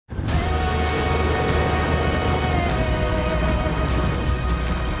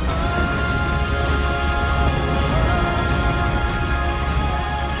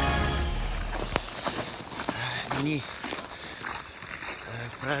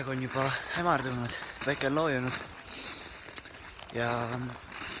praegu on juba hämardunud, päike on loojunud ja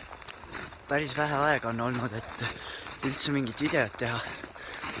päris vähe aega on olnud, et üldse mingit videot teha.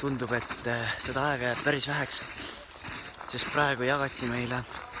 Tundub, et seda aega jääb päris väheks, sest praegu jagati meile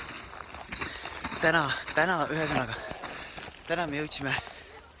ühesõnaga, täna me jõudsime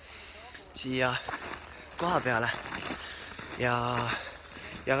siia koha peale ja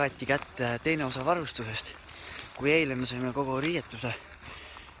jagati kätte teine osa varustusest. Kui eile me saime kogu riietuse,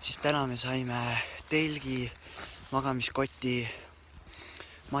 siis täna me saime telgi, magamiskoti,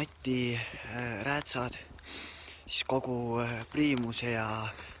 mati, räätsad, siis kogu priimuse ja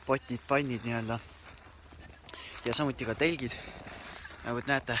potid, pannid nii-öelda. Ja samuti ka telgid. Nagu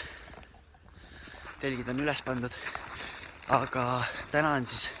te näete, telgid on üles pandud. Aga täna on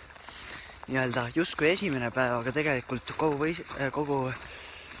siis nii-öelda justkui esimene päev, aga tegelikult kogu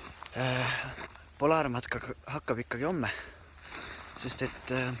polaarmatka hakkab ikkagi homme, sest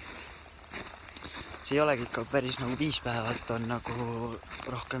et see ei olegi ikka päris nagu 5 päeva, et on nagu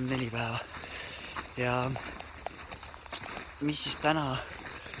rohkem 4 päeva. Ja mis siis täna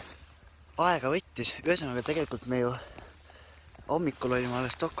aega võttis, ühesõnaga tegelikult me ju hommikul olime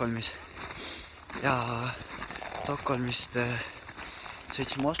alles Stockholmis ja Stockholmist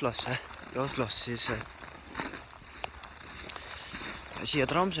sõitsime Oslosse ja Oslost siis siia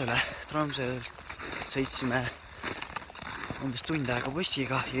Tromsøle. Tromsølt sõitsime umbes tund aega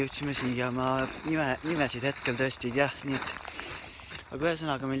bussiga ja jõudsime siia. Ma nimesid hetkel tõesti ei tea, nii et aga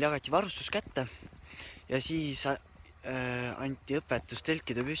ühesõnaga meil jagati varustus kätte ja siis anti õpetus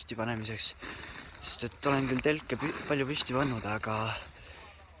telkide püsti panemiseks, sest et olen küll telke palju püsti pannud, aga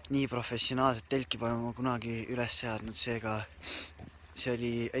nii professionaalset telki pole ma kunagi üles seadnud, seega see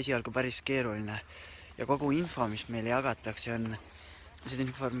oli esialgu päris keeruline ja kogu info, mis meile jagatakse, seda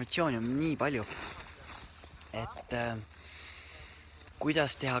informatsiooni on nii palju, et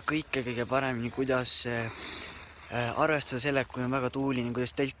kuidas teha kõige paremini, kuidas arvestada selle, kui on väga tuuline,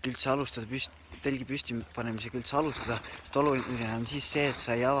 kuidas telgi üldse alustada, telgi püsti panemisega üldse alustada, sest oluline on siis see, et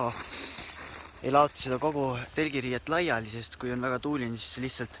sa ei laota seda kogu telgiriiet laiali, sest kui on väga tuuline, siis see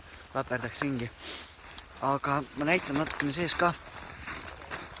lihtsalt läperdaks ringi. Aga ma näitan natukene sees ka,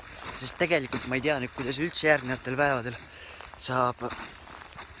 sest tegelikult ma ei tea nüüd, kuidas üldse järgnevatel päevadel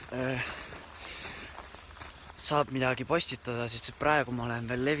saab midagi postitada, sest praegu ma olen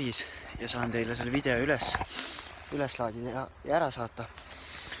veel levis ja saan teile selle video üles laadida ja ära saata.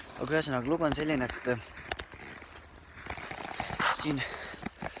 Aga ühesõnaga lugu on selline, et siin,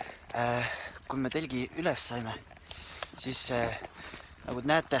 kui me telgi üles saime, siis nagu te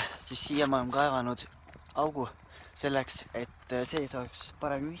näete, siis siia ma olen kaevanud augu selleks, et see saaks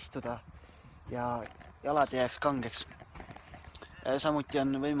paremini istuda ja jalad jääks kangeks. Samuti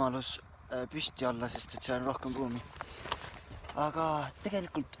on võimalus püsti olla, sest et see on rohkem ruumi. Aga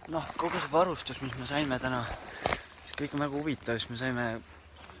tegelikult kogu see varustus, mis me saime täna, siis kõik on väga huvitav, siis me saime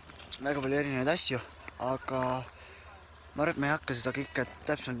väga palju erinevaid asju, aga ma arvan, et me ei hakka seda kõike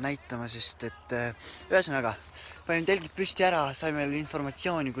täpselt näitama, sest et ühesõnaga panime telgid püsti ära, saime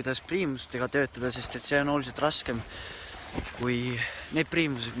informatsiooni, kuidas priimustega töötada, sest et see on oluliselt raskem kui need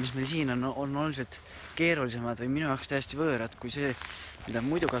priimused, mis meil siin on oluliselt keerulisemad või minu jaoks täiesti võõrad kui see, mida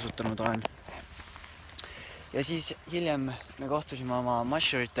muidu kasutanud olen. Ja siis hiljem me kohtusime oma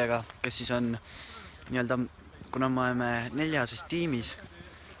musheritega, kes siis on nii-öelda, kuna me oleme 4 tiimis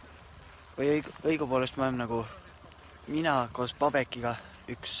või õigupoolest me oleme nagu mina koos Pabekiga,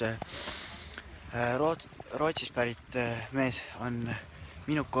 üks Rootsist pärit mees on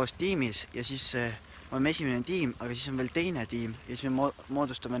minuga koos tiimis ja siis me oleme esimene tiim, aga siis on veel teine tiim ja siis me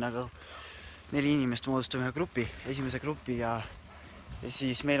moodustame nagu 4 inimest moodustame ühe grupi, esimese grupi ja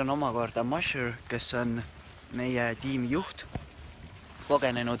siis meil on omakorda musher, kes on meie tiimi juht,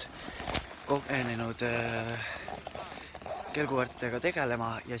 kogenenud kelgukoertega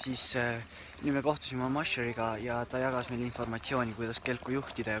tegelema ja siis nüüd me kohtusime musheriga ja ta jagas meile informatsiooni, kuidas kelku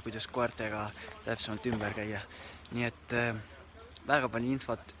juhtida ja kuidas koertega täpsemalt ümber käia. Nii et väga palju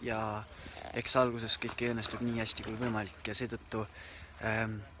infot ja eks alguses kõik õnnestub nii hästi kui võimalik ja seetõttu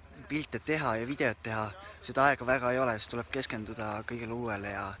pilte teha ja videot teha, seda aega väga ei ole, sest tuleb keskenduda kõigele uuele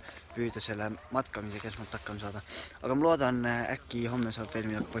ja püüda selle matkamisega esmalt hakkama saada. Aga ma loodan, äkki homme saab veel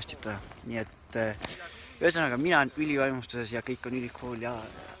midagi postitada. Nii et ühesõnaga, mina olen ülivaimustuses ja kõik on ülikool ja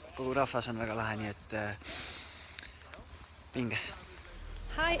kogu rahvas on väga lahe, nii et pinge.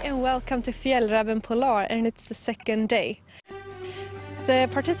 Hi and welcome to Fjällräven Polar, and it's the second day. The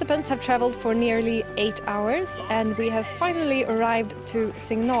participants have traveled for nearly 8 hours and we have finally arrived to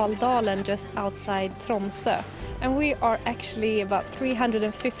Signaldalen just outside Tromsø. And we are actually about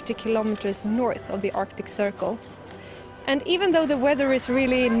 350 kilometers north of the Arctic Circle. And even though the weather is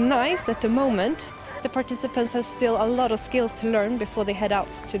really nice at the moment, the participants have still a lot of skills to learn before they head out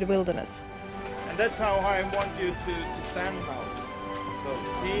to the wilderness. And that's how I want you to stand now. So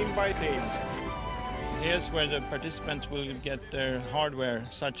team by team. Here's where the participants will get their hardware,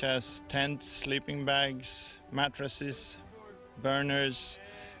 such as tents, sleeping bags, mattresses, burners,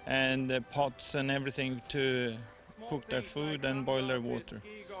 and pots and everything to cook their food and boil their water.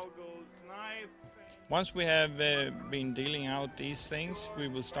 Once we have been dealing out these things, we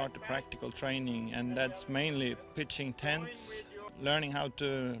will start the practical training, and that's mainly pitching tents, learning how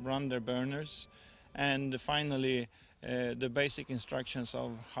to run their burners, and finally the basic instructions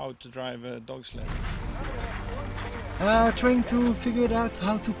of how to drive a dog sled. Trying to figure out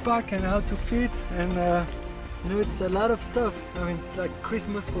how to pack and how to fit, and you know, it's a lot of stuff. I mean, it's like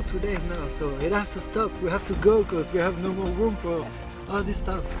Christmas for 2 days now, so it has to stop. We have to go because we have no more room for all this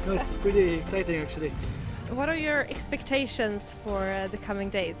stuff. No, it's pretty exciting actually. What are your expectations for the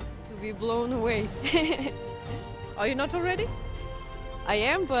coming days? To be blown away. Are you not already? I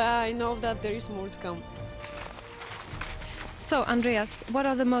am, but I know that there is more to come. So, Andreas, what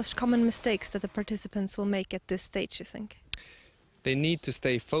are the most common mistakes that the participants will make at this stage, you think? They need to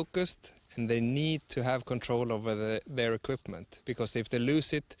stay focused and they need to have control over their equipment, because if they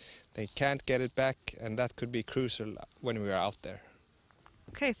lose it, they can't get it back, and that could be crucial when we are out there.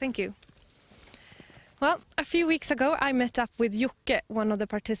 Okay, thank you. Well, a few weeks ago I met up with Jocke, one of the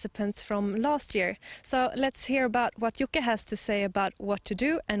participants from last year. So let's hear about what Jocke has to say about what to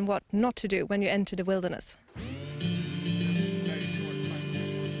do and what not to do when you enter the wilderness.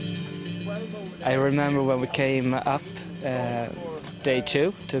 I remember when we came up day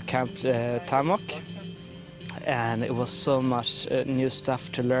 2 to Camp Tamok, and it was so much new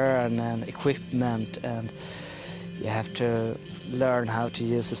stuff to learn and equipment, and you have to learn how to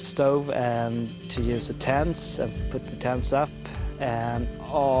use a stove and to use the tents and put the tents up, and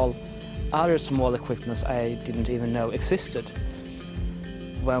all other small equipments I didn't even know existed.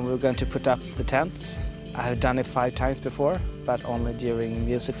 When we were going to put up the tents, I have done it 5 times before, but only during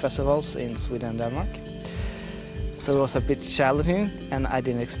music festivals in Sweden and Denmark. So it was a bit challenging and I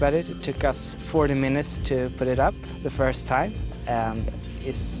didn't expect it. It took us 40 minutes to put it up the first time, and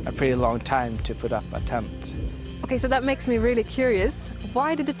it's a pretty long time to put up a tent. Okay, so that makes me really curious.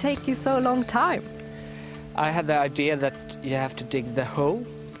 Why did it take you so long time? I had the idea that you have to dig the hole.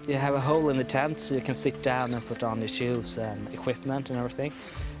 You have a hole in the tent so you can sit down and put on your shoes and equipment and everything.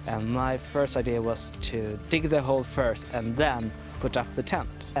 And my first idea was to dig the hole first and then put up the tent.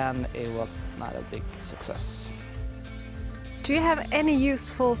 And it was not a big success. Do you have any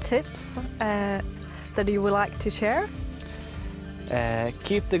useful tips that you would like to share?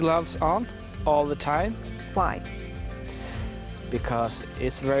 Keep the gloves on all the time. Why? Because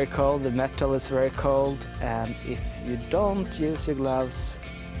it's very cold, the metal is very cold, and if you don't use your gloves,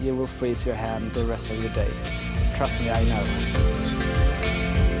 you will freeze your hand the rest of your day. Trust me, I know.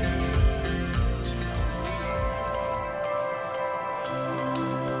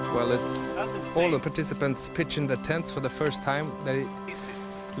 Well, it's all the participants pitching the tents for the first time. They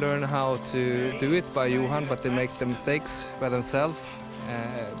learn how to do it by Johan, but they make the mistakes by themselves.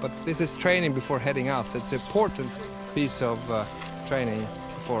 But this is training before heading out, so it's an important piece of training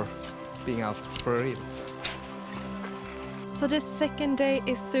before being out for real. So this second day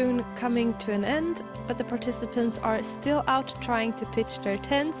is soon coming to an end, but the participants are still out trying to pitch their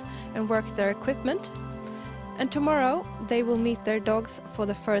tents and work their equipment. And tomorrow they will meet their dogs for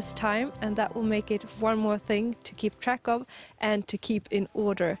the first time, and that will make it one more thing to keep track of and to keep in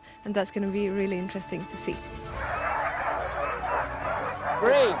order. And that's going to be really interesting to see.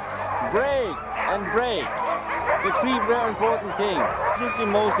 Break, break, and break. The 3 very important things. I think the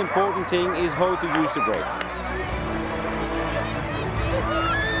most important thing is how to use the brake.